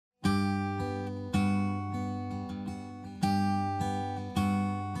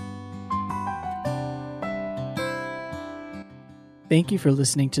Thank you for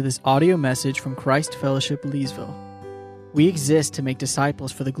listening to this audio message from Christ Fellowship Leesville. We exist to make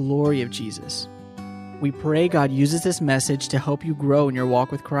disciples for the glory of Jesus. We pray God uses this message to help you grow in your walk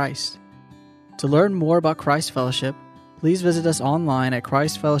with Christ. To learn more about Christ Fellowship, please visit us online at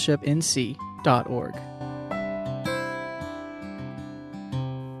christfellowshipnc.org.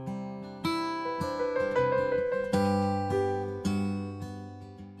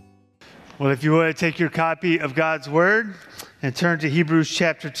 Well, if you would, take your copy of God's Word and turn to Hebrews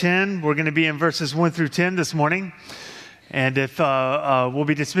chapter 10. We're going to be in verses 1 through 10 this morning. And if we'll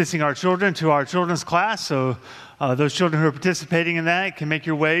be dismissing our children to our children's class, so those children who are participating in that can make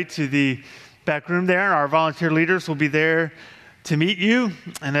your way to the back room there, and our volunteer leaders will be there to meet you.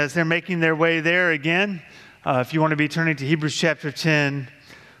 And as they're making their way there again, if you want to be turning to Hebrews chapter 10,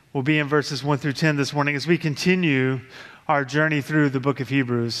 we'll be in verses 1 through 10 this morning as we continue our journey through the book of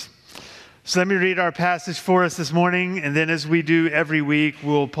Hebrews. So let me read our passage for us this morning, and then as we do every week,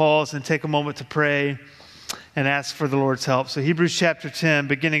 we'll pause and take a moment to pray and ask for the Lord's help. So Hebrews chapter 10,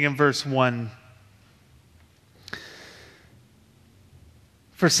 beginning in verse 1.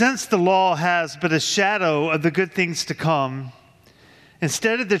 For since the law has but a shadow of the good things to come,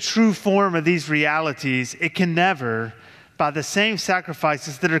 instead of the true form of these realities, it can never, by the same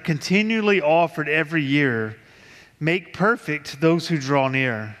sacrifices that are continually offered every year, make perfect those who draw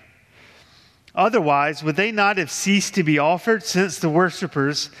near. Otherwise, would they not have ceased to be offered, since the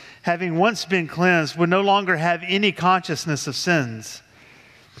worshipers, having once been cleansed, would no longer have any consciousness of sins?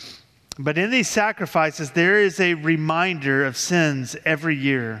 But in these sacrifices, there is a reminder of sins every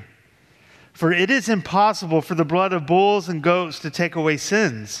year. For it is impossible for the blood of bulls and goats to take away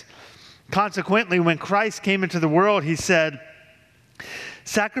sins. Consequently, when Christ came into the world, he said,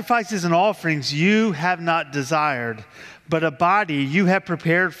 "Sacrifices and offerings you have not desired, but a body you have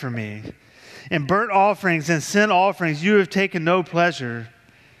prepared for me. In burnt offerings and sin offerings you have taken no pleasure."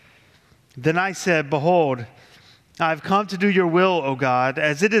 Then I said, "Behold, I have come to do your will, O God,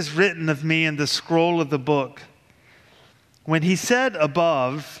 as it is written of me in the scroll of the book." When he said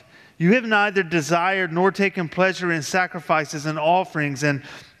above, "You have neither desired nor taken pleasure in sacrifices and offerings and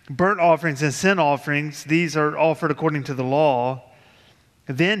burnt offerings and sin offerings, these are offered according to the law,"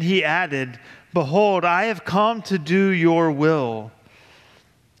 then he added, "Behold, I have come to do your will."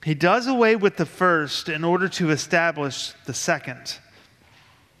 He does away with the first in order to establish the second.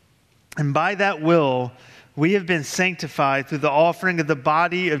 And by that will, we have been sanctified through the offering of the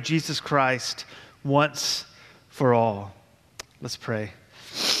body of Jesus Christ once for all. Let's pray.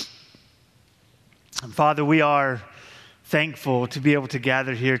 Father, we are thankful to be able to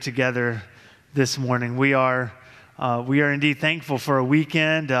gather here together this morning. We are indeed thankful for a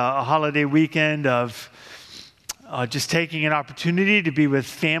weekend, a holiday weekend of just taking an opportunity to be with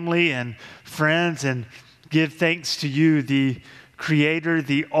family and friends and give thanks to you, the Creator,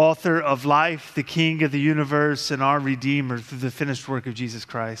 the author of life, the King of the universe, and our Redeemer through the finished work of Jesus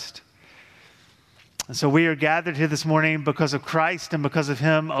Christ. And so we are gathered here this morning because of Christ and because of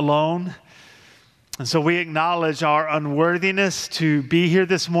Him alone. And so we acknowledge our unworthiness to be here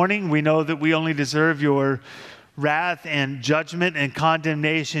this morning. We know that we only deserve your wrath and judgment and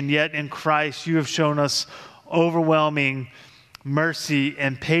condemnation, yet in Christ you have shown us overwhelming mercy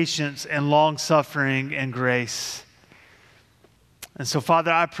and patience and long-suffering and grace. And so, Father,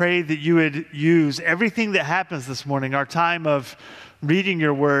 I pray that you would use everything that happens this morning, our time of reading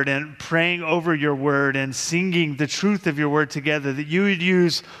your word and praying over your word and singing the truth of your word together, that you would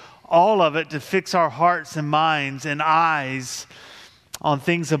use all of it to fix our hearts and minds and eyes on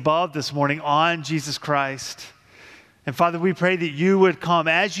things above this morning, on Jesus Christ. And Father, we pray that you would come,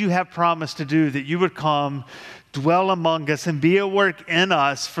 as you have promised to do, that you would come, dwell among us, and be at work in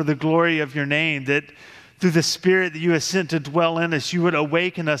us for the glory of your name, that through the Spirit that you have sent to dwell in us, you would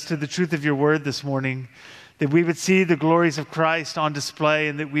awaken us to the truth of your word this morning, that we would see the glories of Christ on display,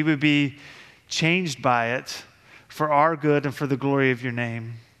 and that we would be changed by it for our good and for the glory of your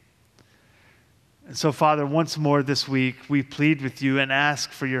name. And so, Father, once more this week, we plead with you and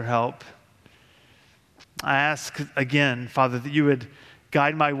ask for your help. I ask again, Father, that you would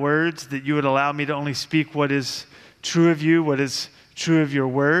guide my words, that you would allow me to only speak what is true of you, what is true of your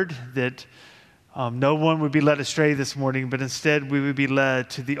word, that no one would be led astray this morning, but instead we would be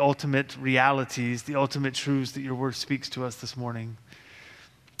led to the ultimate realities, the ultimate truths that your word speaks to us this morning.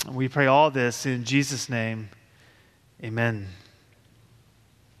 And we pray all this in Jesus' name. Amen.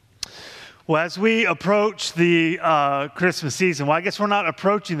 Well, as we approach the Christmas season, well, I guess we're not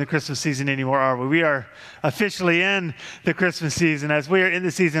approaching the Christmas season anymore, are we? We are officially in the Christmas season. As we are in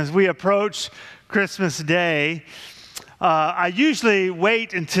the season, as we approach Christmas Day, I usually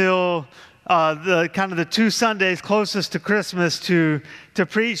wait until the 2 Sundays closest to Christmas to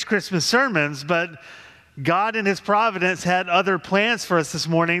preach Christmas sermons, but God in his providence had other plans for us this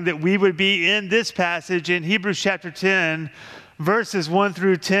morning, that we would be in this passage in Hebrews chapter 10, verses 1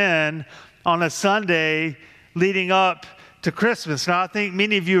 through 10 on a Sunday leading up to Christmas. Now, I think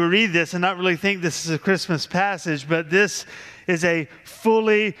many of you will read this and not really think this is a Christmas passage, but this is a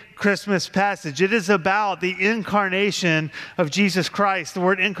fully Christmas passage. It is about the incarnation of Jesus Christ. The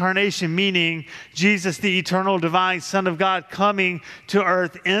word incarnation meaning Jesus, the eternal divine Son of God, coming to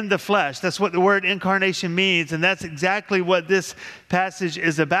earth in the flesh. That's what the word incarnation means, and that's exactly what this passage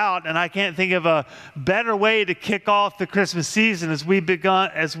is about. And I can't think of a better way to kick off the Christmas season as we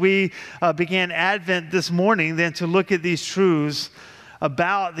began Advent this morning than to look at these truths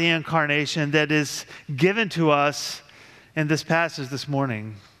about the incarnation that is given to us in this passage this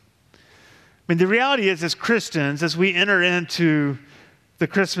morning. I mean, the reality is, as Christians, as we enter into the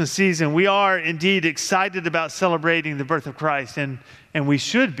Christmas season, we are indeed excited about celebrating the birth of Christ, and we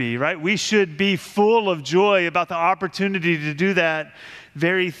should be, right? We should be full of joy about the opportunity to do that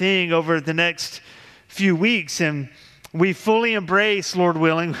very thing over the next few weeks. And we fully embrace, Lord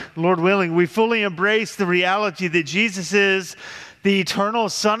willing, we fully embrace the reality that Jesus is the eternal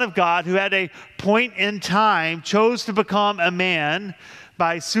Son of God, who at a point in time chose to become a man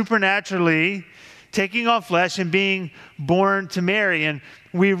by supernaturally taking on flesh and being born to Mary. And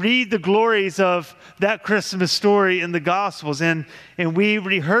we read the glories of that Christmas story in the Gospels, and we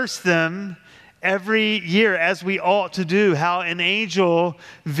rehearse them every year, as we ought to do, how an angel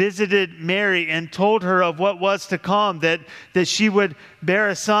visited Mary and told her of what was to come, that she would bear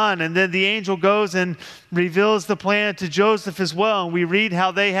a son. And then the angel goes and reveals the plan to Joseph as well. And we read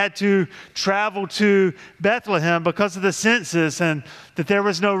how they had to travel to Bethlehem because of the census, and that there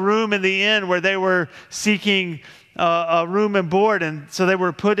was no room in the inn where they were seeking a room and board, and so they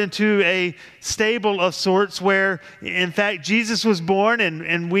were put into a stable of sorts where, in fact, Jesus was born,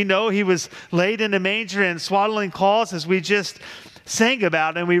 and we know he was laid in a manger and swaddling cloths, as we just sang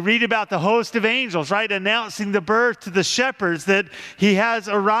about. And we read about the host of angels, right, announcing the birth to the shepherds that he has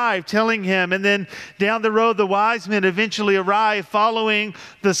arrived, telling him. And then down the road, the wise men eventually arrive, following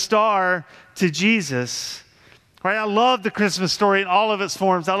the star to Jesus. Right, I love the Christmas story in all of its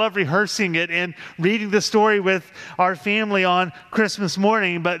forms. I love rehearsing it and reading the story with our family on Christmas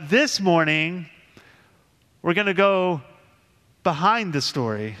morning. But this morning, we're going to go behind the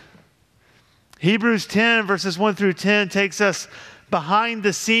story. Hebrews 10, verses 1 through 10, takes us behind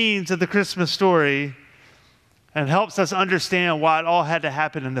the scenes of the Christmas story and helps us understand why it all had to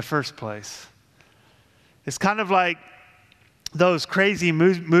happen in the first place. It's kind of like those crazy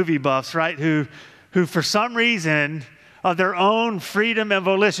movie buffs, right, who for some reason of their own freedom and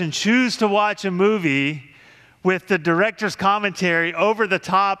volition choose to watch a movie with the director's commentary over the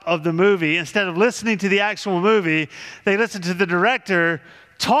top of the movie. Instead of listening to the actual movie, they listen to the director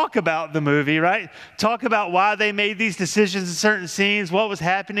talk about the movie, right? Talk about why they made these decisions in certain scenes, what was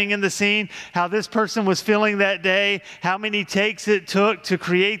happening in the scene, how this person was feeling that day, how many takes it took to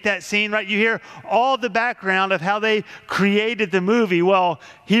create that scene, right? You hear all the background of how they created the movie. Well,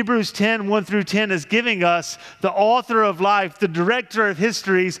 Hebrews 10, 1 through 10 is giving us the author of life, the director of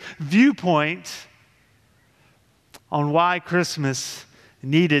history's viewpoint on why Christmas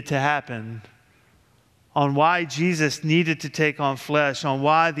needed to happen, on why Jesus needed to take on flesh, on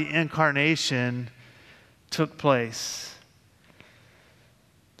why the incarnation took place.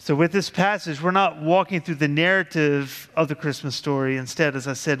 So with this passage, we're not walking through the narrative of the Christmas story. Instead, as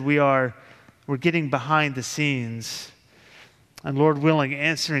I said, we're getting behind the scenes. And Lord willing,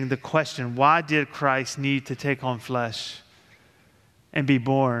 answering the question, why did Christ need to take on flesh and be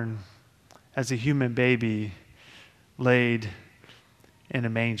born as a human baby laid in a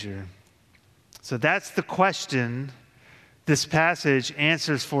manger? So that's the question this passage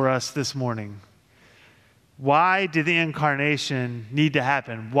answers for us this morning. Why did the incarnation need to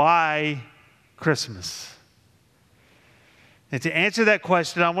happen? Why Christmas? And to answer that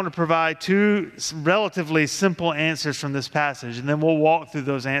question, I want to provide two relatively simple answers from this passage, and then we'll walk through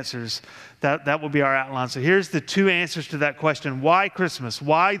those answers. That will be our outline. So here's the two answers to that question. Why Christmas?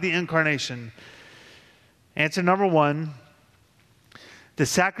 Why the incarnation? Answer number one: the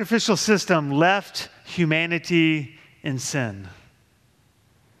sacrificial system left humanity in sin.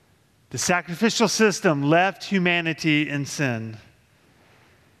 The sacrificial system left humanity in sin.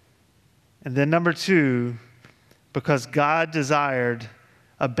 And then number two, because God desired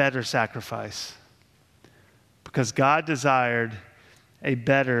a better sacrifice. Because God desired a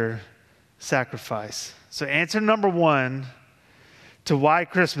better sacrifice. So answer number one to why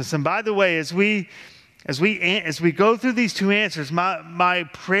Christmas. And by the way, as we As we go through these two answers, my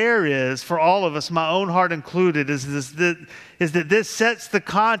prayer is for all of us, my own heart included, is that this sets the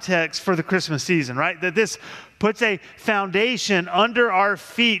context for the Christmas season, right? That this puts a foundation under our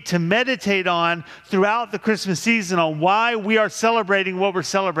feet to meditate on throughout the Christmas season on why we are celebrating what we're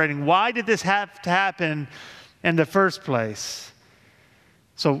celebrating. Why did this have to happen in the first place?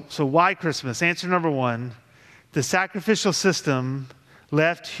 So why Christmas? Answer number one, the sacrificial system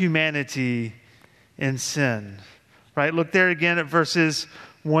left humanity in sin, right? Look there again at verses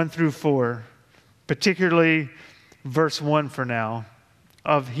 1 through 4, particularly verse 1 for now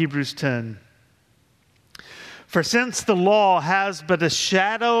of Hebrews 10. For since the law has but a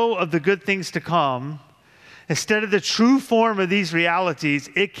shadow of the good things to come, instead of the true form of these realities,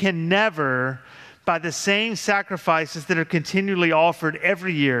 it can never, by the same sacrifices that are continually offered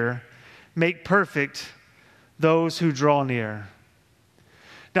every year, make perfect those who draw near.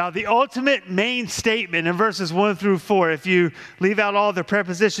 Now, the ultimate main statement in verses 1 through 4, if you leave out all the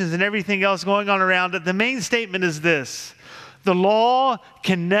prepositions and everything else going on around it, the main statement is this: the law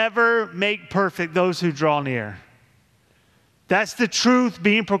can never make perfect those who draw near. That's the truth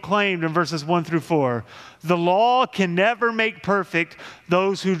being proclaimed in verses 1 through 4. The law can never make perfect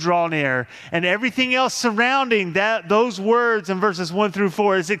those who draw near. And everything else surrounding that, those words in verses 1 through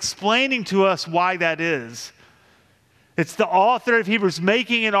 4 is explaining to us why that is. It's the author of Hebrews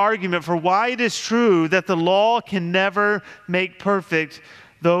making an argument for why it is true that the law can never make perfect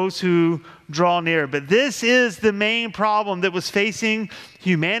those who draw near. But this is the main problem that was facing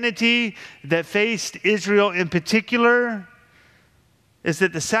humanity, that faced Israel in particular, is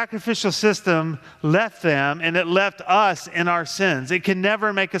that the sacrificial system left them and it left us in our sins. It can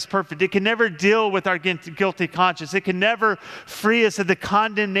never make us perfect. It can never deal with our guilty conscience. It can never free us of the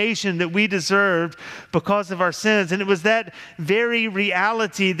condemnation that we deserved because of our sins. And it was that very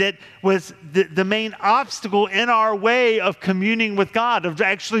reality that was the main obstacle in our way of communing with God, of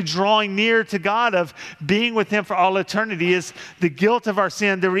actually drawing near to God, of being with Him for all eternity, is the guilt of our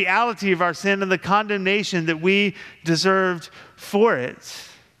sin, the reality of our sin, and the condemnation that we deserved for it.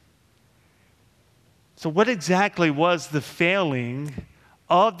 So what exactly was the failing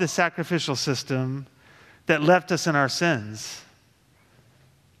of the sacrificial system that left us in our sins?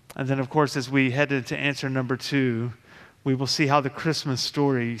 And then, of course, as we head into answer number 2, we will see how the Christmas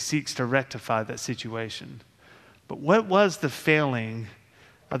story seeks to rectify that situation. But what was the failing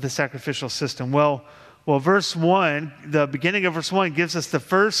of the sacrificial system? Well, verse 1, the beginning of verse 1 gives us the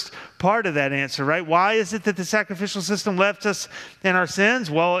first part of that answer, right? Why is it that the sacrificial system left us in our sins?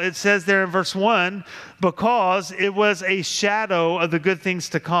 Well, it says there in verse 1, because it was a shadow of the good things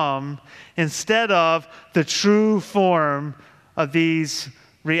to come instead of the true form of these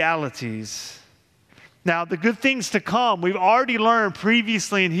realities. Now, the good things to come, we've already learned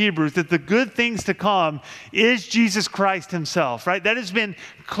previously in Hebrews that the good things to come is Jesus Christ Himself, right? That has been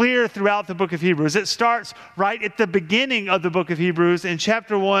clear throughout the book of Hebrews. It starts right at the beginning of the book of Hebrews in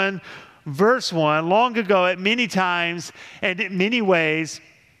chapter 1, verse 1. Long ago, at many times and in many ways,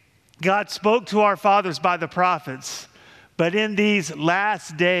 God spoke to our fathers by the prophets. But in these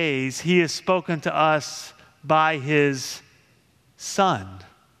last days, He has spoken to us by His Son.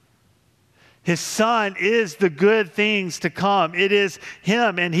 His Son is the good things to come. It is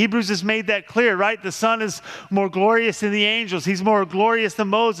Him. And Hebrews has made that clear, right? The Son is more glorious than the angels. He's more glorious than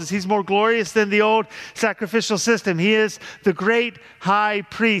Moses. He's more glorious than the old sacrificial system. He is the great high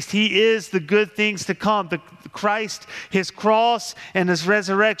priest. He is the good things to come. The Christ, His cross, and His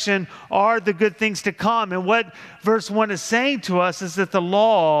resurrection are the good things to come. And what verse 1 is saying to us is that the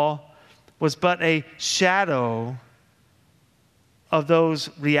law was but a shadow of those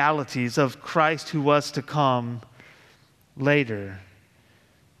realities of Christ who was to come later.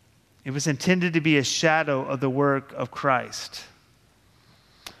 It was intended to be a shadow of the work of Christ.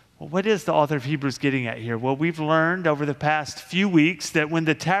 Well, what is the author of Hebrews getting at here? Well, we've learned over the past few weeks that when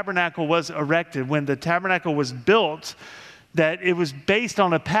the tabernacle was erected, when the tabernacle was built, that it was based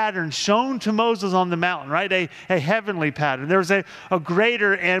on a pattern shown to Moses on the mountain, right? A heavenly pattern. There was a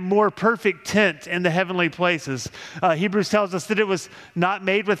greater and more perfect tent in the heavenly places. Hebrews tells us that it was not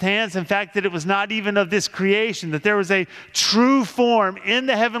made with hands. In fact, that it was not even of this creation, that there was a true form in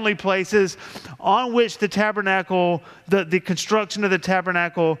the heavenly places on which the tabernacle, the construction of the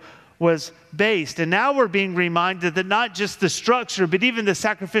tabernacle was based. And now we're being reminded that not just the structure, but even the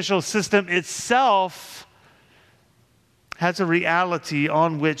sacrificial system itself has a reality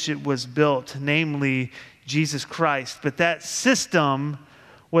on which it was built, namely Jesus Christ. But that system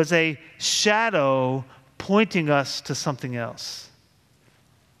was a shadow pointing us to something else.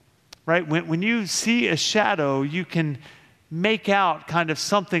 Right? When you see a shadow, you can make out kind of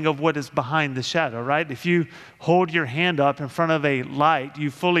something of what is behind the shadow, right? If you hold your hand up in front of a light, you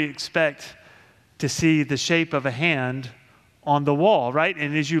fully expect to see the shape of a hand on the wall, right?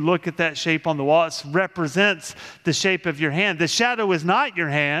 And as you look at that shape on the wall, it represents the shape of your hand. The shadow is not your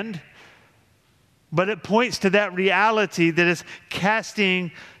hand, but it points to that reality that is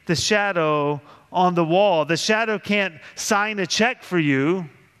casting the shadow on the wall. The shadow can't sign a check for you,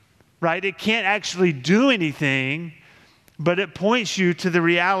 right? It can't actually do anything, but it points you to the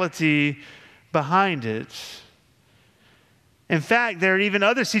reality behind it. In fact, there are even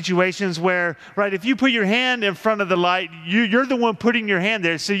other situations where, right, if you put your hand in front of the light, you're the one putting your hand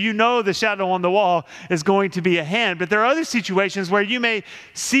there, so you know the shadow on the wall is going to be a hand. But there are other situations where you may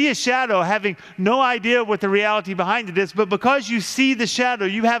see a shadow having no idea what the reality behind it is, but because you see the shadow,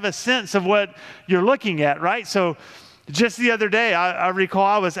 you have a sense of what you're looking at, right? So just the other day, I recall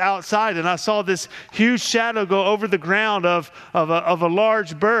I was outside and I saw this huge shadow go over the ground of a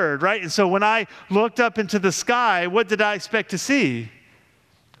large bird, right? And so when I looked up into the sky, what did I expect to see?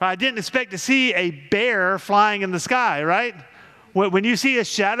 I didn't expect to see a bear flying in the sky, right? When you see a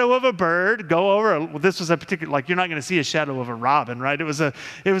shadow of a bird go over, this was a particular, like you're not going to see a shadow of a robin, right? It was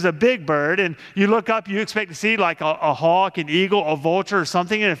a big bird, and you look up, you expect to see like a hawk, an eagle, a vulture, or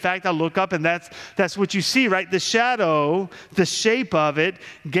something. And in fact, I look up, and that's what you see, right? The shadow, the shape of it,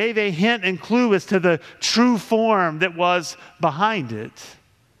 gave a hint and clue as to the true form that was behind it.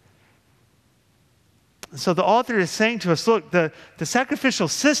 So the author is saying to us, look, the sacrificial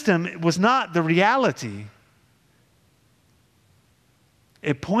system was not the reality.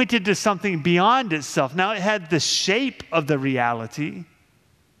 It pointed to something beyond itself. Now, it had the shape of the reality,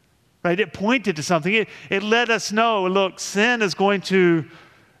 right? It pointed to something. It let us know, look, sin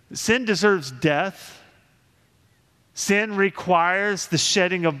deserves death. Sin requires the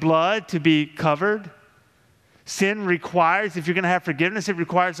shedding of blood to be covered. Sin requires, if you're going to have forgiveness, it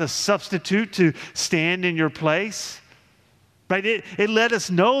requires a substitute to stand in your place. Right? It let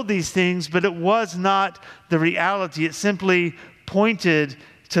us know these things, but it was not the reality. It simply pointed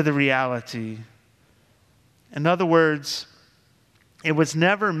to the reality. In other words, it was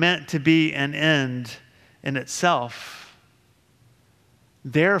never meant to be an end in itself.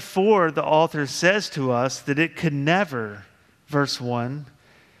 Therefore, the author says to us that it could never, verse 1,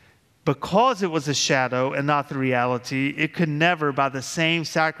 because it was a shadow and not the reality, it could never, by the same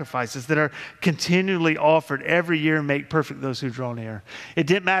sacrifices that are continually offered every year, make perfect those who draw near. It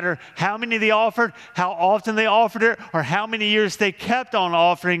didn't matter how many they offered, how often they offered it, or how many years they kept on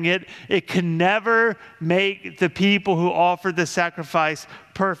offering it. It could never make the people who offered the sacrifice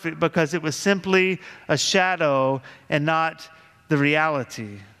perfect, because it was simply a shadow and not the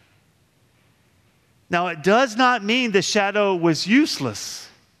reality. Now, it does not mean the shadow was useless.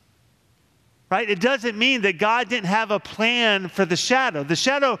 Right? It doesn't mean that God didn't have a plan for the shadow. The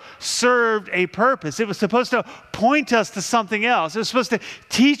shadow served a purpose. It was supposed to point us to something else. It was supposed to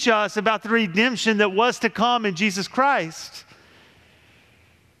teach us about the redemption that was to come in Jesus Christ.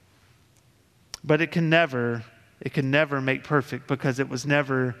 But it can never make perfect, because it was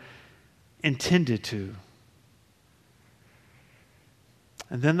never intended to.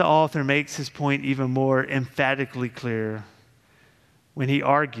 And then the author makes his point even more emphatically clear when he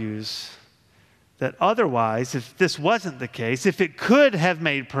argues that otherwise, if this wasn't the case, if it could have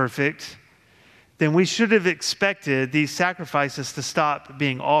made perfect, then we should have expected these sacrifices to stop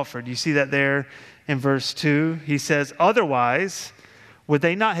being offered. You see that there in verse 2. He says, otherwise, would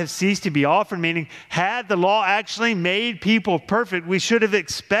they not have ceased to be offered? Meaning, had the law actually made people perfect, we should have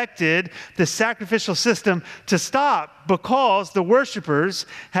expected the sacrificial system to stop, because the worshipers,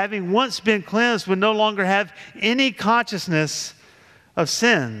 having once been cleansed, would no longer have any consciousness of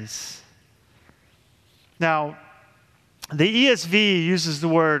sins. Now, the ESV uses the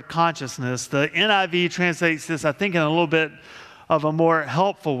word consciousness. The NIV translates this, I think, in a little bit of a more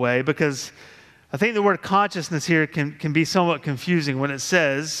helpful way, because I think the word consciousness here can be somewhat confusing when it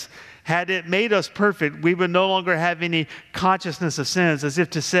says, had it made us perfect, we would no longer have any consciousness of sins, as if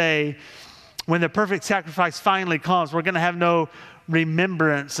to say, when the perfect sacrifice finally comes, we're going to have no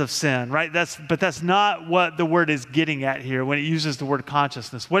remembrance of sin, right? But that's not what the word is getting at here when it uses the word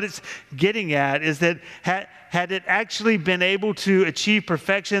consciousness. What it's getting at is that had it actually been able to achieve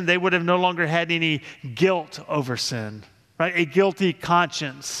perfection, they would have no longer had any guilt over sin, right? A guilty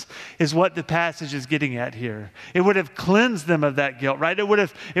conscience is what the passage is getting at here. It would have cleansed them of that guilt, right? It would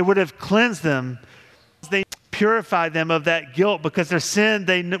have cleansed them. They purified them of that guilt, because their sin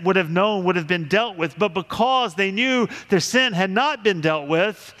they would have known would have been dealt with. But because they knew their sin had not been dealt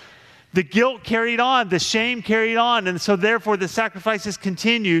with, The guilt carried on, the shame carried on, and so therefore the sacrifices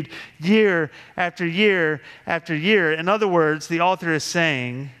continued year after year after year. In other words, the author is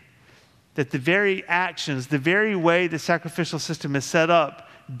saying that the very actions, the very way the sacrificial system is set up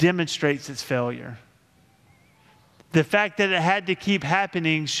demonstrates its failure. The fact that it had to keep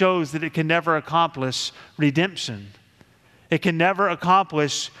happening shows that it can never accomplish redemption. It can never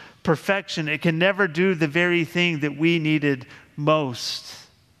accomplish perfection. It can never do the very thing that we needed most,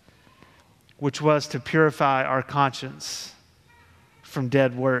 which was to purify our conscience from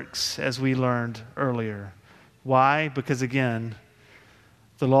dead works, as we learned earlier. Why? Because again,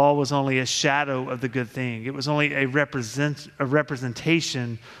 the law was only a shadow of the good thing. It was only a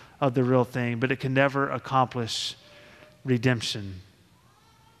representation of the real thing, but it can never accomplish redemption.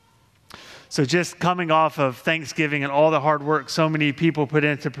 So just coming off of Thanksgiving and all the hard work so many people put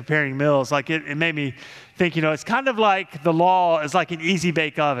into preparing meals, like it made me think, it's kind of like the law is like an easy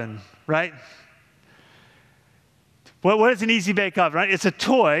bake oven, right? What is an easy bake oven, right? It's a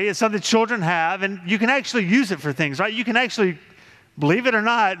toy. It's something children have, and you can actually use it for things, right? You can actually, believe it or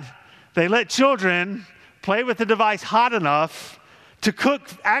not, they let children play with the device hot enough to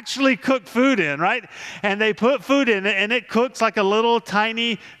actually cook food in, right? And they put food in it, and it cooks like a little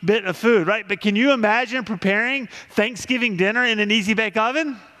tiny bit of food, right? But can you imagine preparing Thanksgiving dinner in an easy bake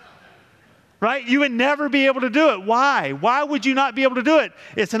oven? Right? You would never be able to do it. Why? Why would you not be able to do it?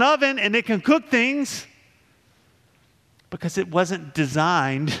 It's an oven, and it can cook things because it wasn't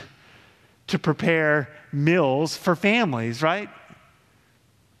designed to prepare meals for families, right?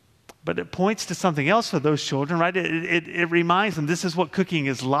 But it points to something else for those children, right? It reminds them this is what cooking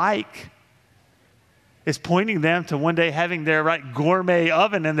is like. It's pointing them to one day having their gourmet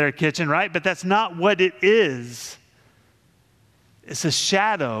oven in their kitchen, right? But that's not what it is. It's a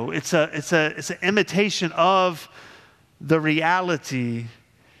shadow. It's an imitation of the reality,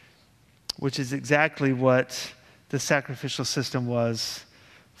 which is exactly what the sacrificial system was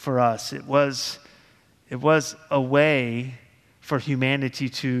for us. It was a way for humanity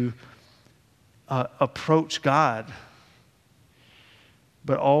to approach God,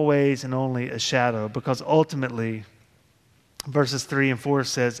 but always and only a shadow, because ultimately, verses 3 and 4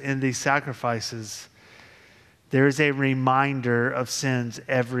 says, in these sacrifices, there is a reminder of sins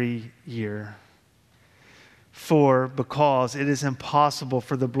every year. Because it is impossible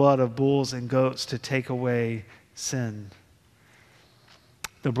for the blood of bulls and goats to take away sin.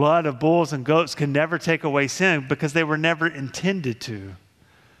 The blood of bulls and goats can never take away sin because they were never intended to.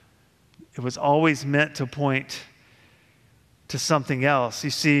 It was always meant to point to something else. You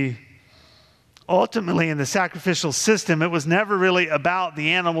see, ultimately in the sacrificial system, it was never really about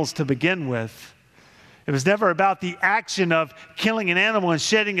the animals to begin with. It was never about the action of killing an animal and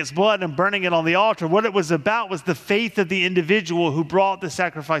shedding its blood and burning it on the altar. What it was about was the faith of the individual who brought the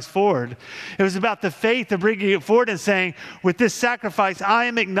sacrifice forward. It was about the faith of bringing it forward and saying, with this sacrifice, I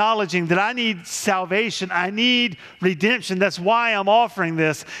am acknowledging that I need salvation. I need redemption. That's why I'm offering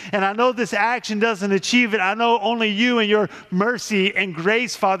this. And I know this action doesn't achieve it. I know only you and your mercy and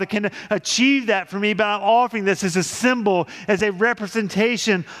grace, Father, can achieve that for me. But I'm offering this as a symbol, as a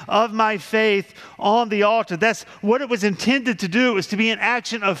representation of my faith on the altar. That's what it was intended to do. It was to be an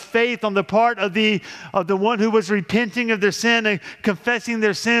action of faith on the part of the one who was repenting of their sin and confessing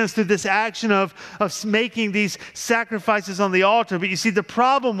their sins through this action of making these sacrifices on the altar. But you see, the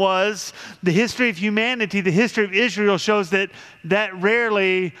problem was the history of humanity, the history of Israel shows that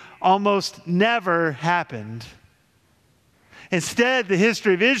rarely, almost never happened. Instead, the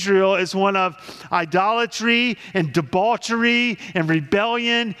history of Israel is one of idolatry and debauchery and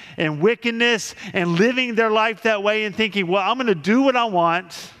rebellion and wickedness and living their life that way and thinking, well, I'm going to do what I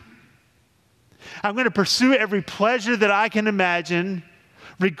want. I'm going to pursue every pleasure that I can imagine,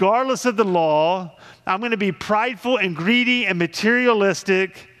 regardless of the law. I'm going to be prideful and greedy and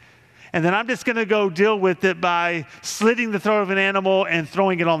materialistic. And then I'm just going to go deal with it by slitting the throat of an animal and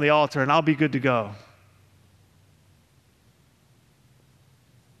throwing it on the altar, and I'll be good to go.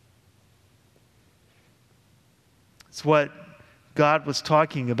 It's what God was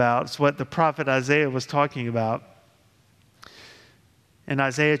talking about. It's what the prophet Isaiah was talking about. In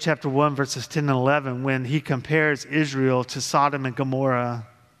Isaiah chapter 1, verses 10 and 11, when he compares Israel to Sodom and Gomorrah.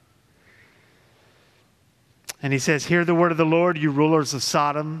 And he says, hear the word of the Lord, you rulers of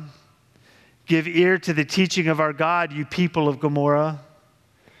Sodom. Give ear to the teaching of our God, you people of Gomorrah.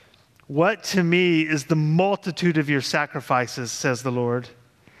 What to me is the multitude of your sacrifices, says the Lord.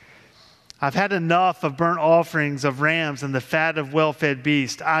 I've had enough of burnt offerings of rams and the fat of well-fed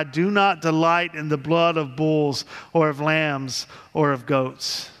beasts. I do not delight in the blood of bulls or of lambs or of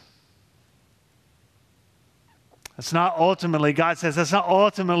goats. That's not ultimately, God says, that's not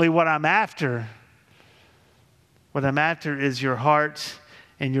ultimately what I'm after. What I'm after is your heart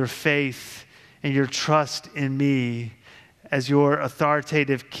and your faith and your trust in me as your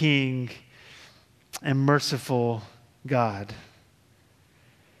authoritative King and merciful God.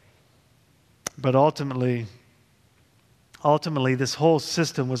 But ultimately, this whole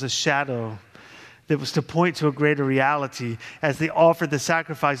system was a shadow that was to point to a greater reality. As they offered the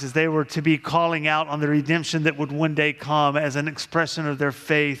sacrifices, they were to be calling out on the redemption that would one day come as an expression of their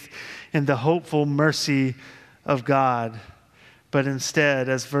faith in the hopeful mercy of God. But instead,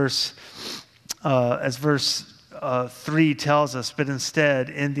 as verse 3 tells us, but instead,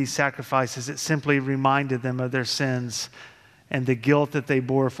 in these sacrifices, it simply reminded them of their sins and the guilt that they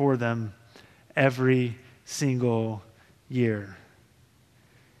bore for them every single year.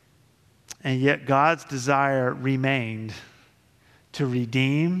 And yet God's desire remained to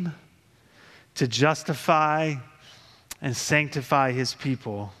redeem, to justify, and sanctify his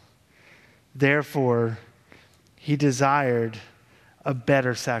people. Therefore, he desired a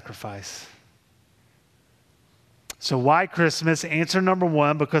better sacrifice. So why Christmas? Answer number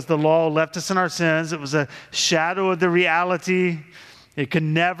one, because the law left us in our sins. It was a shadow of the reality. It could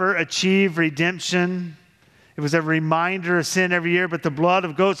never achieve redemption. It was a reminder of sin every year, but the blood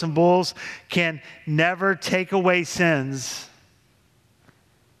of goats and bulls can never take away sins.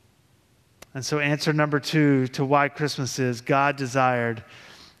 And so answer number two to why Christmas is, God desired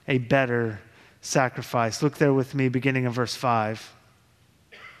a better sacrifice. Look there with me, beginning in verse 5.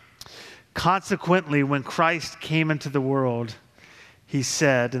 Consequently, when Christ came into the world, he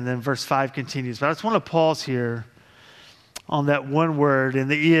said, and then verse 5 continues. But I just want to pause here on that one word. In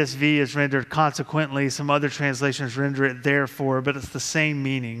the ESV is rendered consequently. Some other translations render it therefore, but it's the same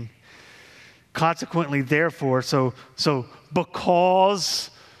meaning. Consequently, therefore. So because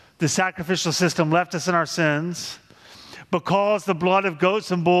the sacrificial system left us in our sins, because the blood of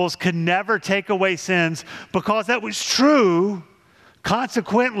goats and bulls could never take away sins, because that was true,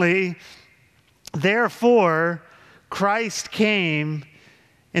 consequently, therefore, Christ came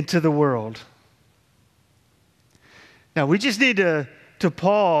into the world. Now, we just need to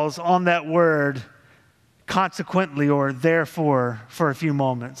pause on that word, consequently or therefore, for a few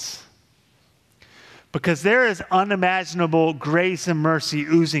moments. Because there is unimaginable grace and mercy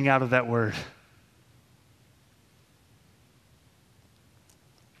oozing out of that word.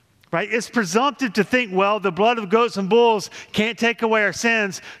 Right? It's presumptive to think, well, the blood of goats and bulls can't take away our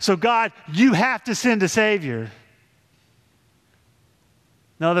sins, so God, you have to send a Savior.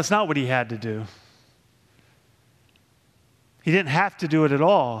 No, that's not what he had to do. He didn't have to do it at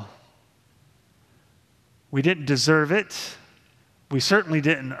all. We didn't deserve it. We certainly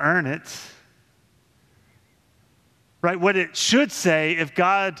didn't earn it. Right? What it should say, if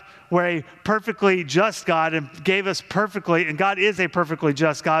God were a perfectly just God and gave us perfectly, and God is a perfectly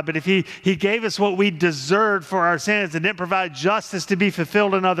just God, but if he gave us what we deserved for our sins and didn't provide justice to be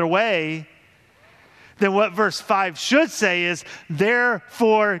fulfilled another way, then what verse 5 should say is,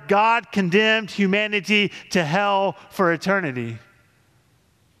 therefore God condemned humanity to hell for eternity.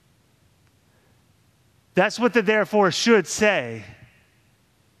 That's what the therefore should say.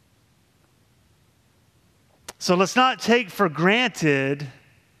 So let's not take for granted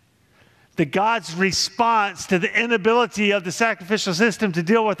that God's response to the inability of the sacrificial system to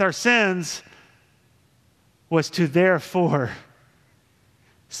deal with our sins was to therefore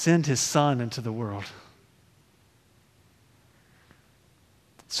send his Son into the world,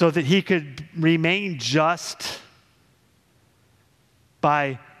 so that he could remain just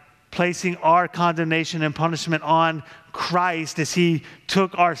by placing our condemnation and punishment on Christ as he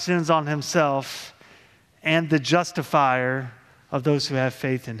took our sins on himself, and the justifier of those who have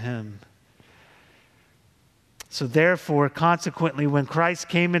faith in him. So therefore, consequently, when Christ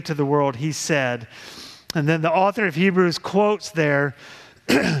came into the world, he said, and then the author of Hebrews quotes there,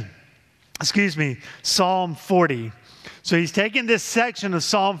 Psalm 40. So he's taking this section of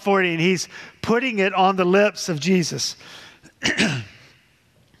Psalm 40 and he's putting it on the lips of Jesus.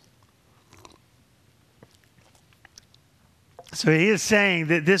 So he is saying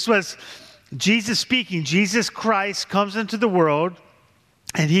that this was Jesus speaking. Jesus Christ comes into the world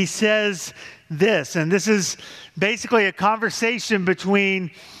and he says this, and this is basically a conversation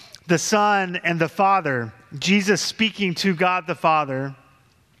between the Son and the Father. Jesus speaking to God the Father.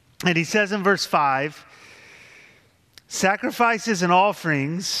 And he says in verse 5, sacrifices and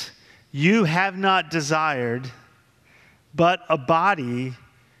offerings you have not desired, but a body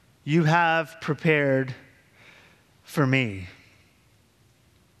you have prepared for me.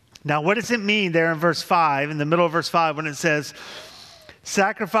 Now, what does it mean there in verse 5, in the middle of verse 5, when it says,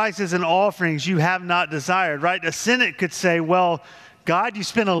 Sacrifices and offerings you have not desired, right? A cynic could say, well, God, you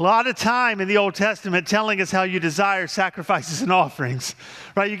spent a lot of time in the Old Testament telling us how you desire sacrifices and offerings,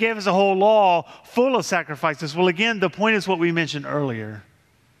 right? You gave us a whole law full of sacrifices. Well, again, the point is what we mentioned earlier.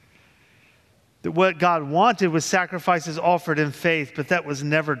 That what God wanted was sacrifices offered in faith, but that was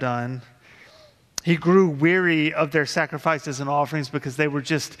never done. He grew weary of their sacrifices and offerings because they were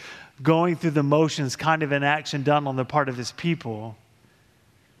just going through the motions, kind of an action done on the part of his people.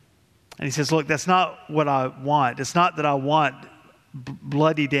 And he says, look, that's not what I want. It's not that I want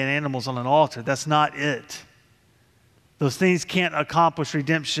bloody dead animals on an altar. That's not it. Those things can't accomplish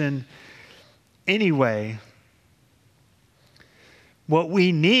redemption anyway. What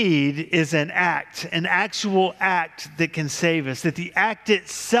we need is an actual act that can save us, that the act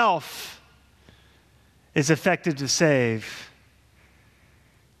itself is effective to save.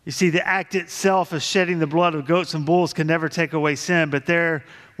 You see, the act itself of shedding the blood of goats and bulls can never take away sin, but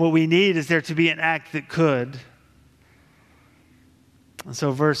what we need is there to be an act that could. And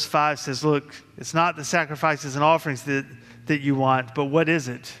so verse 5 says, look, it's not the sacrifices and offerings that you want, but what is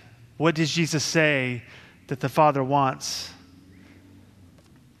it? What does Jesus say that the Father wants?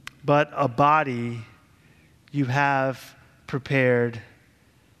 But a body you have prepared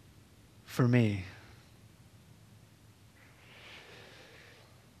for me.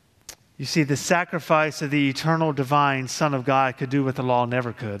 You see, the sacrifice of the eternal divine Son of God could do what the law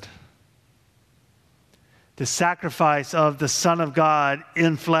never could. The sacrifice of the Son of God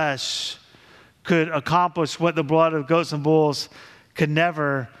in flesh could accomplish what the blood of goats and bulls could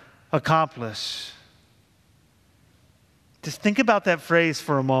never accomplish. Just think about that phrase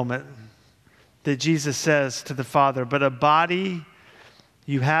for a moment that Jesus says to the Father, but a body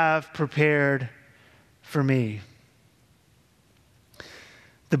you have prepared for me.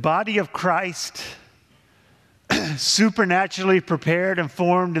 The body of Christ, supernaturally prepared and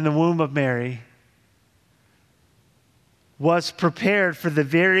formed in the womb of Mary, was prepared for the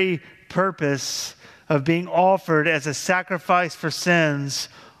very purpose of being offered as a sacrifice for sins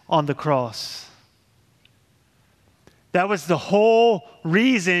on the cross. That was the whole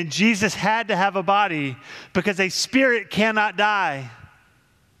reason Jesus had to have a body, because a spirit cannot die.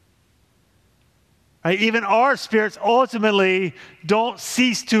 Right? Even our spirits ultimately don't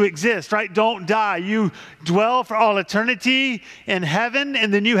cease to exist, right? Don't die. You dwell for all eternity in heaven, in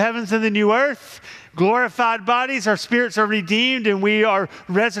the new heavens and the new earth. Glorified bodies, our spirits are redeemed and we are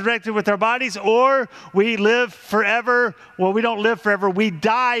resurrected with our bodies, or we live forever. Well, we don't live forever. We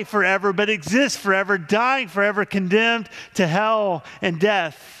die forever, but exist forever, dying forever, condemned to hell and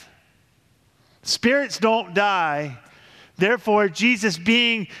death. Spirits don't die. Therefore, Jesus,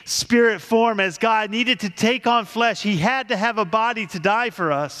 being spirit form as God, needed to take on flesh. He had to have a body to die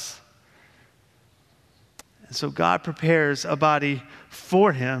for us. And so God prepares a body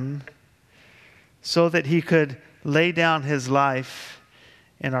for him so that he could lay down his life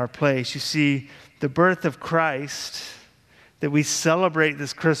in our place. You see, the birth of Christ that we celebrate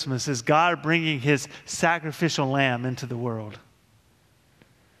this Christmas is God bringing his sacrificial lamb into the world.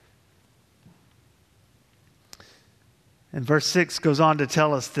 And verse 6 goes on to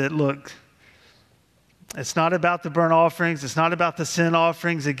tell us that, look, it's not about the burnt offerings. It's not about the sin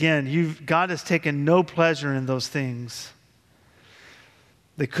offerings. Again, God has taken no pleasure in those things.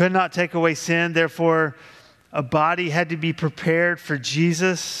 They could not take away sin. Therefore, a body had to be prepared for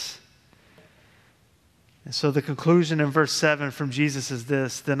Jesus. And so the conclusion in verse 7 from Jesus is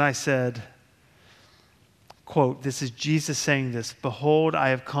this. Then I said, quote, this is Jesus saying this, behold, I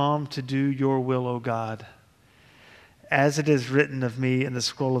have come to do your will, O God, as it is written of me in the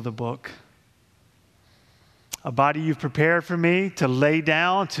scroll of the book. A body you've prepared for me to lay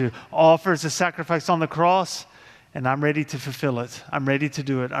down, to offer as a sacrifice on the cross, and I'm ready to fulfill it. I'm ready to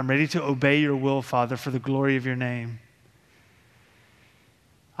do it. I'm ready to obey your will, Father, for the glory of your name.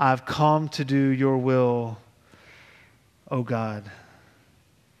 I've come to do your will, O God.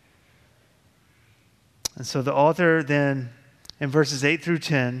 And so the author then, in verses 8 through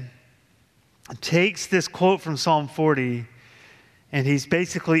 10, takes this quote from Psalm 40, and he's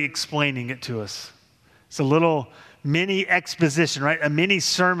basically explaining it to us. It's a little mini exposition, right? A mini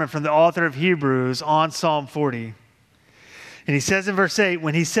sermon from the author of Hebrews on Psalm 40. And he says in verse 8,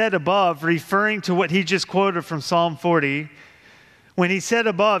 when he said above, referring to what he just quoted from Psalm 40, when he said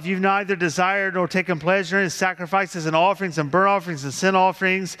above, you've neither desired nor taken pleasure in sacrifices and offerings and burnt offerings and sin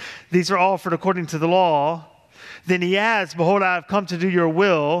offerings, these are offered according to the law. Then he adds, behold, I have come to do your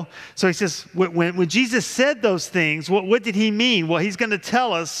will. So he says, when Jesus said those things, what did he mean? Well, he's going to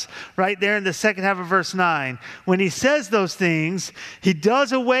tell us right there in the second half of verse 9. When he says those things, he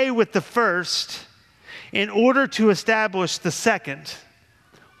does away with the first in order to establish the second.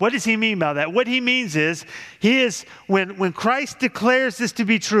 What does he mean by that? What he means is, when Christ declares this to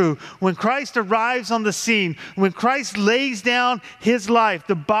be true, when Christ arrives on the scene, when Christ lays down his life,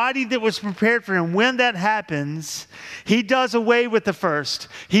 the body that was prepared for him, when that happens, he does away with the first.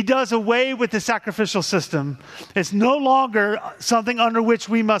 He does away with the sacrificial system. It's no longer something under which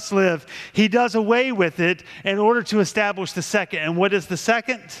we must live. He does away with it in order to establish the second. And what is the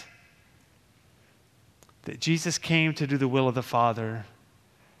second? That Jesus came to do the will of the Father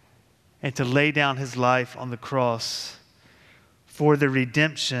and to lay down his life on the cross for the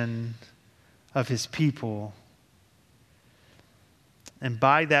redemption of his people. And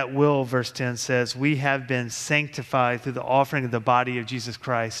by that will, verse 10 says, we have been sanctified through the offering of the body of Jesus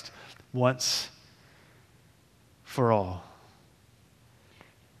Christ once for all.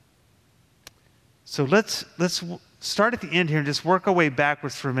 So let's start at the end here and just work our way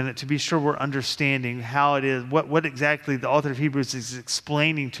backwards for a minute to be sure we're understanding how it is, what exactly the author of Hebrews is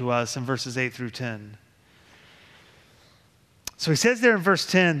explaining to us in verses 8 through 10. So he says there in verse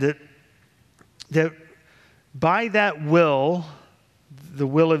 10 that by that will, the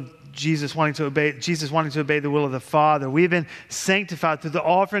will of Jesus wanting to obey the will of the Father, we've been sanctified through the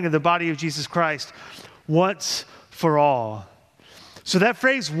offering of the body of Jesus Christ once for all. So that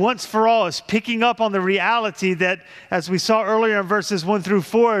phrase, once for all, is picking up on the reality that, as we saw earlier in verses 1 through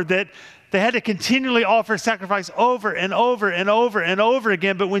 4, that they had to continually offer sacrifice over and over and over and over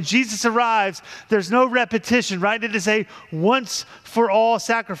again. But when Jesus arrives, there's no repetition, right? It is a once for all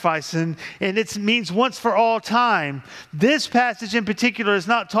sacrifice, and it means once for all time. This passage in particular is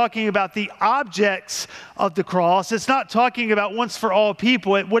not talking about the objects of the cross. It's not talking about once for all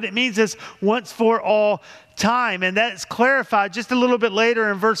people. What it means is once for all time. And that's clarified just a little bit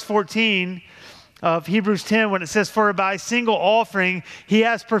later in verse 14 of Hebrews 10 when it says, for by single offering he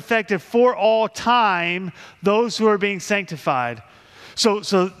has perfected for all time those who are being sanctified. So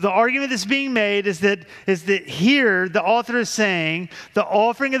the argument that's being made is that here the author is saying the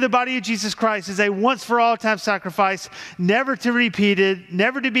offering of the body of Jesus Christ is a once for all time sacrifice, never to be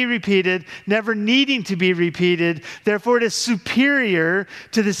repeated, never needing to be repeated. Therefore, it is superior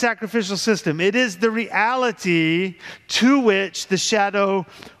to the sacrificial system. It is the reality to which the shadow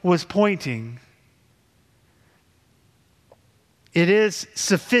was pointing. It is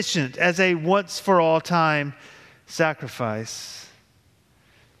sufficient as a once for all time sacrifice.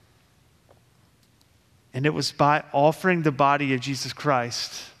 And it was by offering the body of Jesus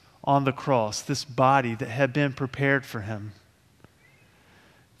Christ on the cross, this body that had been prepared for him,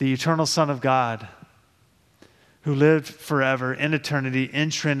 the eternal Son of God, who lived forever in eternity, in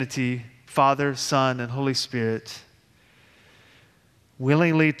Trinity, Father, Son, and Holy Spirit,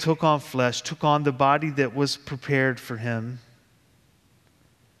 willingly took on flesh, took on the body that was prepared for him,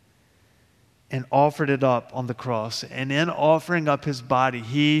 and offered it up on the cross. And in offering up his body,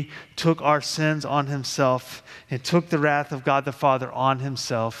 he took our sins on himself and took the wrath of God the Father on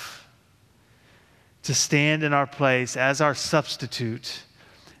himself to stand in our place as our substitute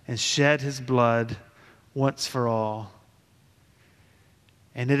and shed his blood once for all.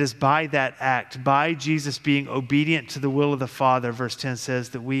 And it is by that act, by Jesus being obedient to the will of the Father, verse 10 says,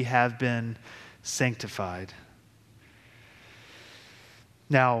 that we have been sanctified.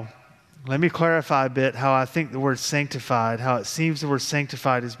 Now, let me clarify a bit how I think the word sanctified, how it seems the word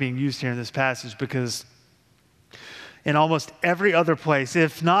sanctified is being used here in this passage, because in almost every other place,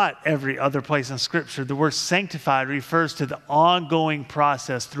 if not every other place in Scripture, the word sanctified refers to the ongoing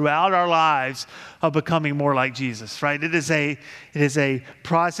process throughout our lives of becoming more like Jesus, right? It is a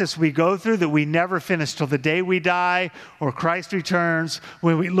process we go through that we never finish till the day we die or Christ returns,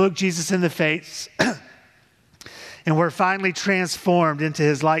 when we look Jesus in the face and we're finally transformed into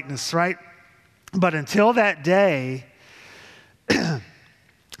his likeness, right? But until that day,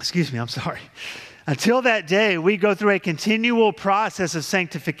 until that day, we go through a continual process of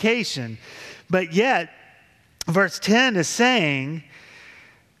sanctification. But yet, verse 10 is saying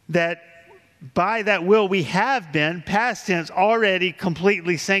that by that will we have been, past tense, already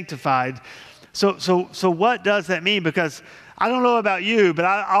completely sanctified. So what does that mean? Because I don't know about you, but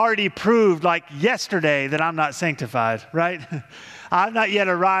I already proved like yesterday that I'm not sanctified, right? I've not yet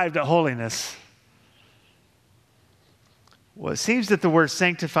arrived at holiness. Well, it seems that the word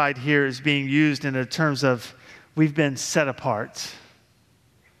sanctified here is being used in the terms of we've been set apart,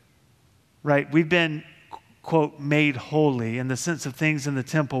 right? We've been, quote, made holy in the sense of things in the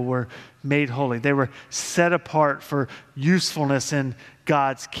temple were made holy. They were set apart for usefulness in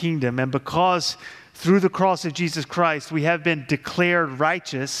God's kingdom. And because through the cross of Jesus Christ, we have been declared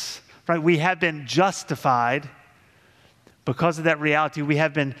righteous, right? We have been justified. Because of that reality, we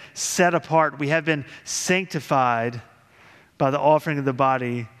have been set apart. We have been sanctified by the offering of the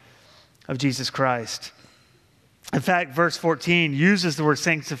body of Jesus Christ. In fact, verse 14 uses the word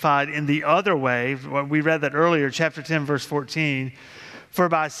sanctified in the other way. We read that earlier, chapter 10, verse 14. For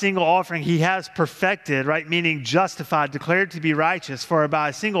by a single offering he has perfected, right? Meaning justified, declared to be righteous. For by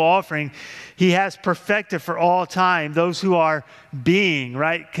a single offering he has perfected for all time those who are being,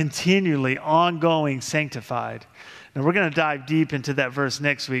 right? Continually, ongoing, sanctified. And we're going to dive deep into that verse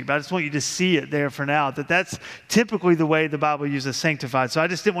next week, but I just want you to see it there for now, that's typically the way the Bible uses sanctified. So I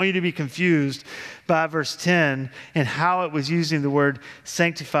just didn't want you to be confused by verse 10 and how it was using the word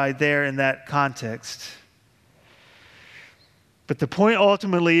sanctified there in that context. But the point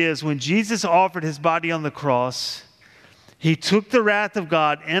ultimately is when Jesus offered his body on the cross, he took the wrath of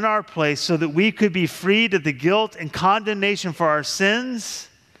God in our place so that we could be freed of the guilt and condemnation for our sins.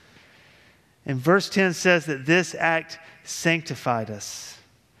 And verse 10 says that this act sanctified us,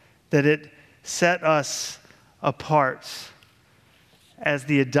 that it set us apart as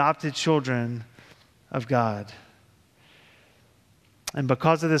the adopted children of God. And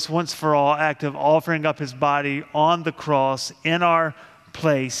because of this once-for-all act of offering up his body on the cross in our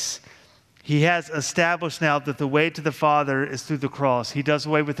place, he has established now that the way to the Father is through the cross. He does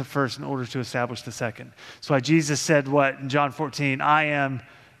away with the first in order to establish the second. That's why Jesus said what in John 14? I am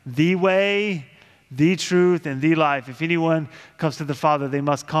the way, the truth, and the life. If anyone comes to the Father, they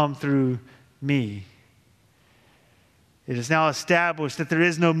must come through me. It is now established that there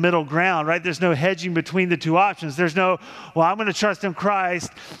is no middle ground, right? There's no hedging between the two options. There's no, well, I'm going to trust in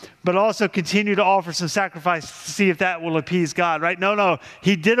Christ, but also continue to offer some sacrifice to see if that will appease God, right? No.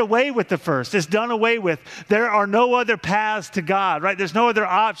 He did away with the first. It's done away with. There are no other paths to God, right? There's no other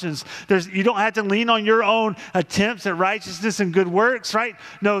options. You don't have to lean on your own attempts at righteousness and good works, right?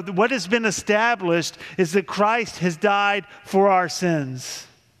 No, what has been established is that Christ has died for our sins.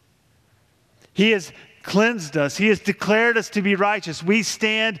 He has cleansed us. He has declared us to be righteous. We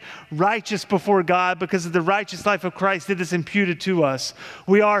stand righteous before God because of the righteous life of Christ that is imputed to us.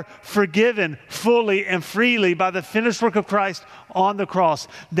 We are forgiven fully and freely by the finished work of Christ on the cross.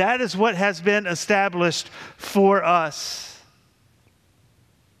 That is what has been established for us.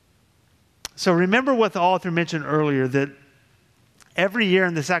 So remember what the author mentioned earlier, that every year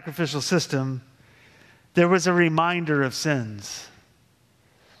in the sacrificial system, there was a reminder of sins.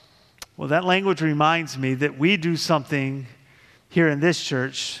 Well, that language reminds me that we do something here in this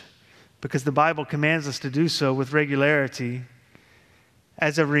church because the Bible commands us to do so with regularity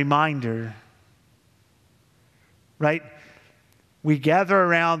as a reminder, right? We gather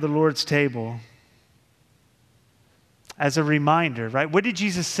around the Lord's table as a reminder, right? What did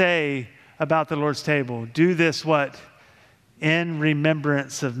Jesus say about the Lord's table? Do this what? In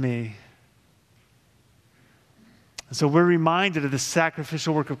remembrance of me. So we're reminded of the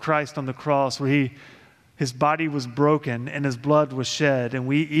sacrificial work of Christ on the cross where his body was broken and his blood was shed. And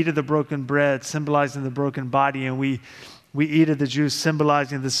we eat of the broken bread, symbolizing the broken body. And we eat of the juice,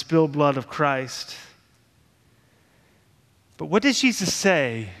 symbolizing the spilled blood of Christ. But what does Jesus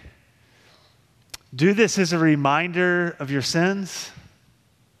say? Do this as a reminder of your sins?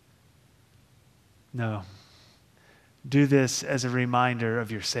 No. Do this as a reminder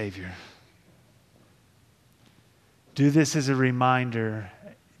of your Savior. Do this as a reminder.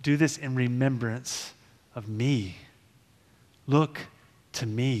 Do this in remembrance of me. Look to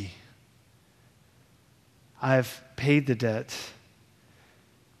me. I've paid the debt.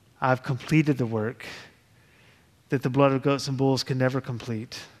 I've completed the work that the blood of goats and bulls can never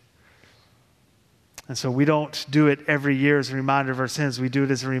complete. And so we don't do it every year as a reminder of our sins. We do it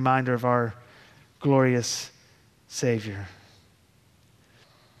as a reminder of our glorious Savior.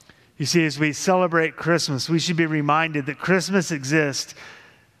 You see, as we celebrate Christmas, we should be reminded that Christmas exists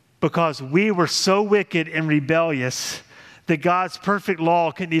because we were so wicked and rebellious that God's perfect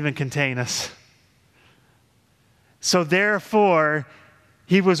law couldn't even contain us. So therefore,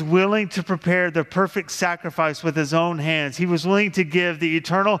 he was willing to prepare the perfect sacrifice with his own hands. He was willing to give the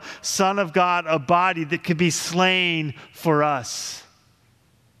eternal Son of God a body that could be slain for us.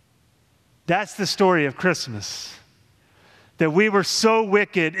 That's the story of Christmas. That we were so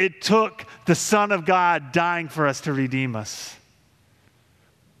wicked, it took the Son of God dying for us to redeem us.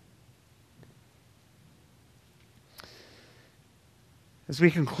 As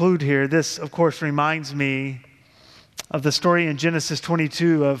we conclude here, this, of course, reminds me of the story in Genesis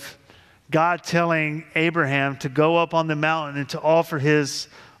 22 of God telling Abraham to go up on the mountain and to offer his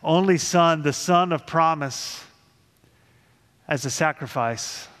only son, the son of promise, as a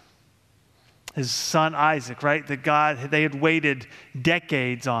sacrifice. His son Isaac, right? That they had waited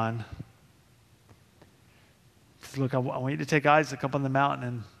decades on. Look, I want you to take Isaac up on the mountain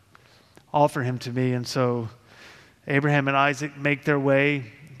and offer him to me. And so Abraham and Isaac make their way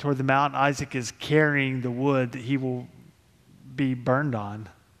toward the mountain. Isaac is carrying the wood that he will be burned on.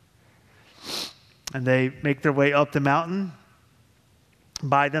 And they make their way up the mountain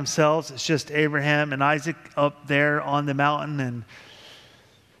by themselves. It's just Abraham and Isaac up there on the mountain. And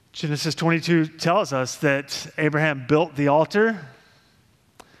Genesis 22 tells us that Abraham built the altar,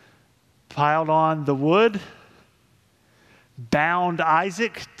 piled on the wood, bound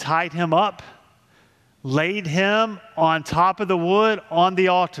Isaac, tied him up, laid him on top of the wood on the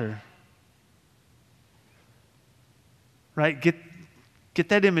altar. Right? Get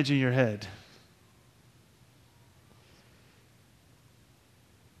that image in your head.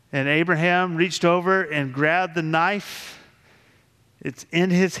 And Abraham reached over and grabbed the knife. It's in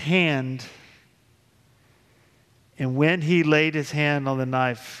his hand. And when he laid his hand on the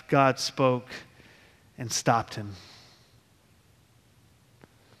knife, God spoke and stopped him.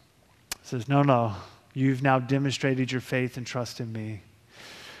 He says, no, you've now demonstrated your faith and trust in me.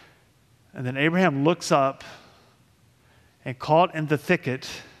 And then Abraham looks up, and caught in the thicket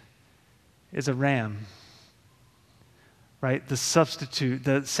is a ram. Right? The substitute,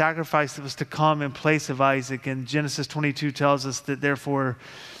 the sacrifice that was to come in place of Isaac. And Genesis 22 tells us that therefore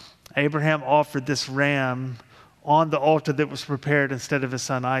Abraham offered this ram on the altar that was prepared instead of his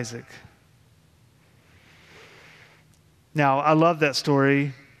son Isaac. Now, I love that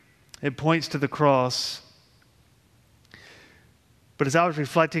story. It points to the cross. But as I was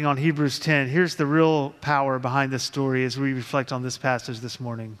reflecting on Hebrews 10, here's the real power behind this story as we reflect on this passage this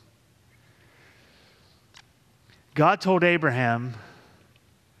morning. God told Abraham,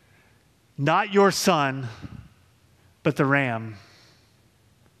 not your son, but the ram.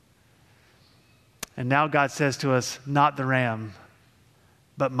 And now God says to us, not the ram,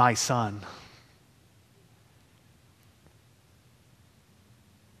 but my son.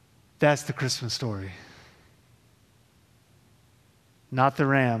 That's the Christmas story. Not the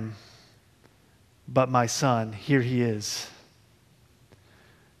ram, but my son. Here he is.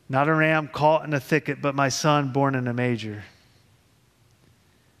 Not a ram caught in a thicket, but my son born in a manger.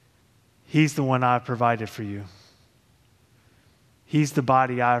 He's the one I've provided for you. He's the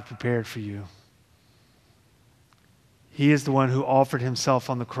body I've prepared for you. He is the one who offered himself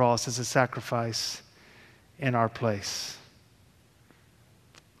on the cross as a sacrifice in our place.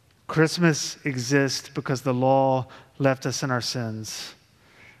 Christmas exists because the law left us in our sins.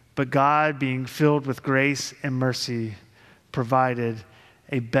 But God, being filled with grace and mercy, provided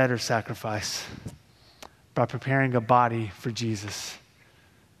a better sacrifice by preparing a body for Jesus,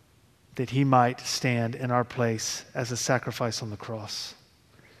 that he might stand in our place as a sacrifice on the cross.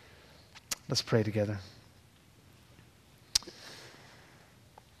 Let's pray together.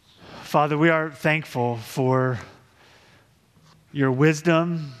 Father, we are thankful for your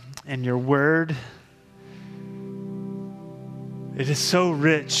wisdom and your word. It is so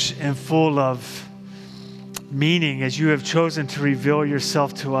rich and full of meaning as you have chosen to reveal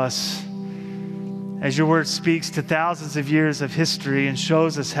yourself to us. As your word speaks to thousands of years of history and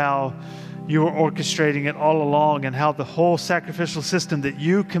shows us how you were orchestrating it all along and how the whole sacrificial system that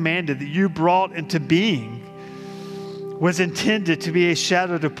you commanded, that you brought into being, was intended to be a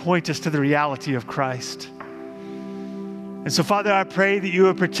shadow to point us to the reality of Christ. And so, Father, I pray that you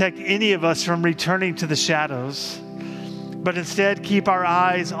would protect any of us from returning to the shadows, but instead keep our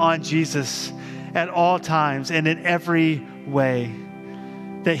eyes on Jesus at all times and in every way,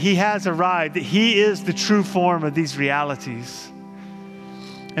 that he has arrived, that he is the true form of these realities.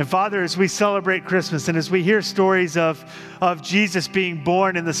 And Father, as we celebrate Christmas and as we hear stories of Jesus being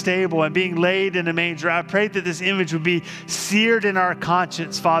born in the stable and being laid in a manger, I pray that this image would be seared in our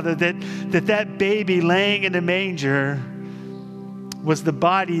conscience, Father, that baby laying in a manger was the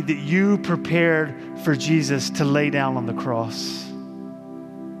body that you prepared for Jesus to lay down on the cross.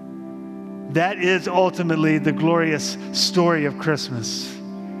 That is ultimately the glorious story of Christmas.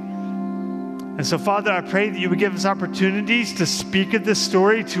 And so, Father, I pray that you would give us opportunities to speak of this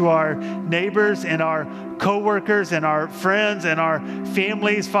story to our neighbors and our coworkers and our friends and our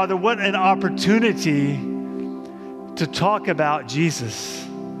families. Father, what an opportunity to talk about Jesus.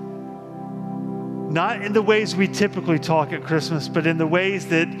 Not in the ways we typically talk at Christmas, but in the ways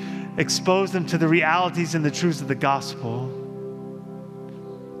that expose them to the realities and the truths of the gospel.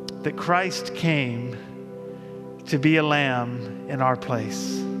 That Christ came to be a lamb in our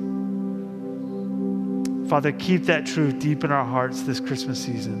place. Father, keep that truth deep in our hearts this Christmas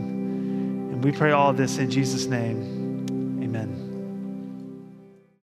season. And we pray all this in Jesus' name. Amen.